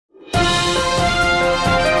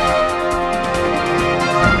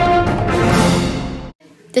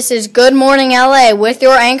This is Good Morning LA with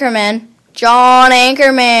your anchorman, John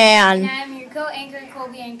Anchorman. And I'm your co-anchor,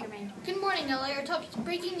 Colby Anchorman. Good morning, LA. Our top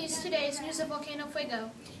breaking news today is news of Volcano Fuego.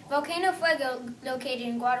 Volcano Fuego, located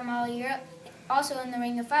in Guatemala, Europe, also in the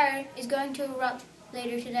Ring of Fire, is going to erupt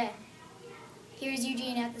later today. Here's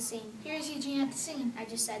Eugene at the scene. Here's Eugene at the scene. I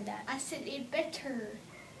just said that. I said it better.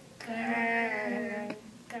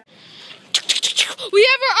 We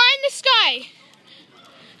have our eye in the sky.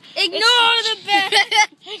 Ignore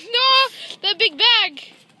the big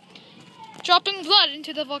bag. Dropping blood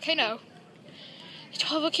into the volcano.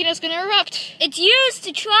 The volcano's gonna erupt. It's used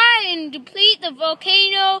to try and deplete the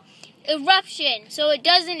volcano eruption so it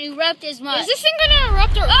doesn't erupt as much. Is this thing gonna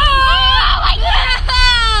erupt or? Oh my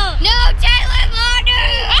God! No, Taylor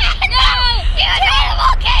Martin! No! Taylor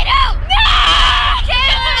Volcano! No!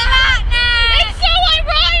 Taylor Martin! It's so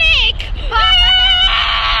ironic! No!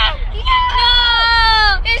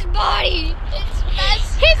 His body!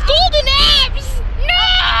 His golden abs!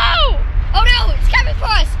 No! Oh no! It's coming for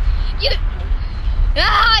us!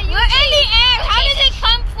 We're in the air! How does it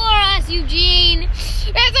come for us, Eugene? It's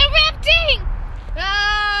erupting!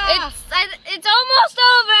 It's almost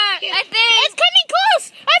over, I think. It's coming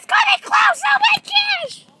close! It's coming close! Oh my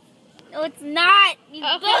gosh! No, it's not. You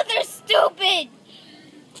both are stupid.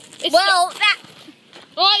 Well,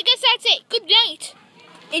 I guess that's it. Good night.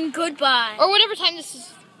 And goodbye. Or whatever time this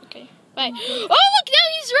is. Okay, bye. Oh, look, now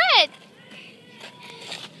he's red!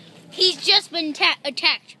 He's just been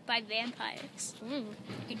attacked by vampires.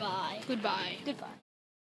 Goodbye. Goodbye. Goodbye.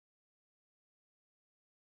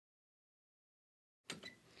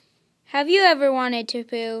 Have you ever wanted to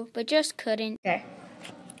poo, but just couldn't? Okay.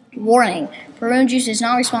 Warning: prune juice is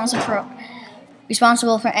not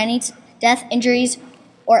responsible for any death, injuries,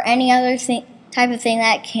 or any other type of thing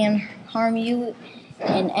that can harm you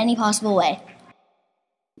in any possible way.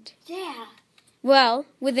 Yeah. Well,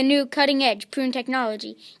 with the new cutting-edge prune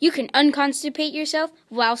technology, you can unconstipate yourself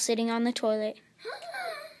while sitting on the toilet.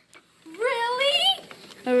 Really?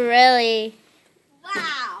 Really?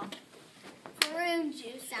 Wow. Prune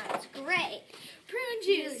juice sounds great. Prune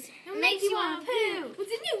juice. It'll make you want to poo. With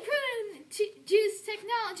the new prune juice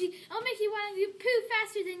technology, it'll make you want to poo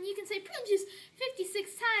faster than you can say prune juice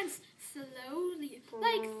 56 times slowly.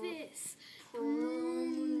 Like this.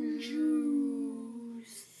 Prune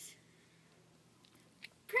juice.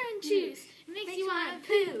 Prune juice. It makes you want to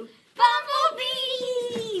poo.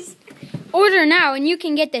 Bumblebees! Order now and you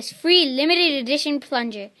can get this free limited edition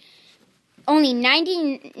plunger. Only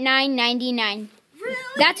 $99.99. Really?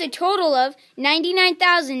 That's a total of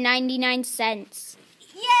 99,099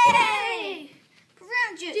 Yay!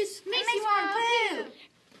 Prune juice. Just makes you want to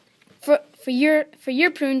poo. For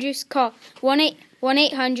your prune juice, call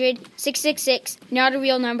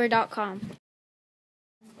 1-800-666-notarealnumber.com.